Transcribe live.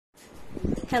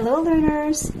Hello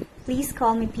learners! Please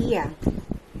call me Pia.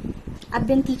 I've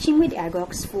been teaching with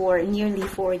EIGOCS for nearly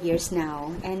 4 years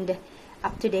now, and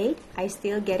up to date, I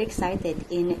still get excited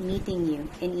in meeting you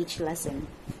in each lesson.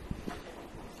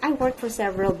 I worked for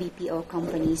several BPO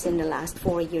companies in the last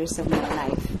 4 years of my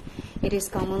life. It is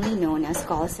commonly known as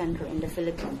call center in the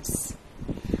Philippines.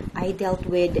 I dealt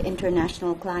with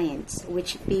international clients,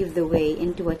 which paved the way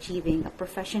into achieving a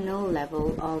professional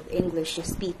level of English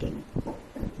speaking.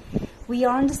 We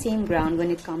are on the same ground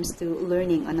when it comes to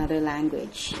learning another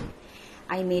language.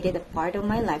 I made it a part of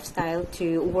my lifestyle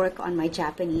to work on my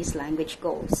Japanese language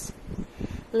goals.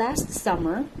 Last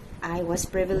summer, I was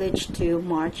privileged to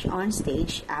march on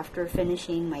stage after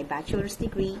finishing my bachelor's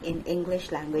degree in English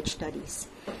language studies.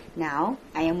 Now,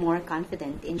 I am more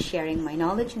confident in sharing my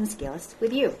knowledge and skills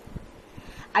with you.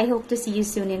 I hope to see you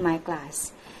soon in my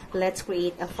class. Let's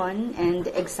create a fun and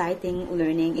exciting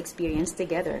learning experience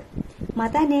together.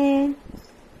 Mata ne!